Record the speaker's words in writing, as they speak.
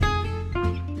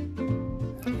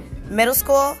Middle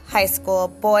school, high school,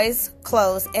 boys,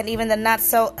 clothes, and even the not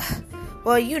so,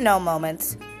 well, you know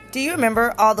moments. Do you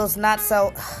remember all those not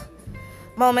so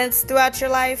moments throughout your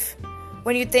life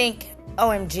when you think,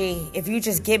 OMG, if you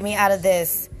just get me out of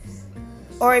this?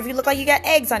 Or if you look like you got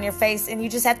eggs on your face and you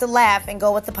just have to laugh and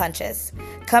go with the punches.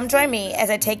 Come join me as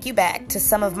I take you back to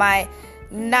some of my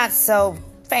not so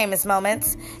famous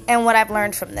moments and what I've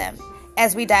learned from them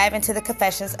as we dive into the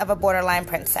confessions of a borderline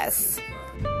princess.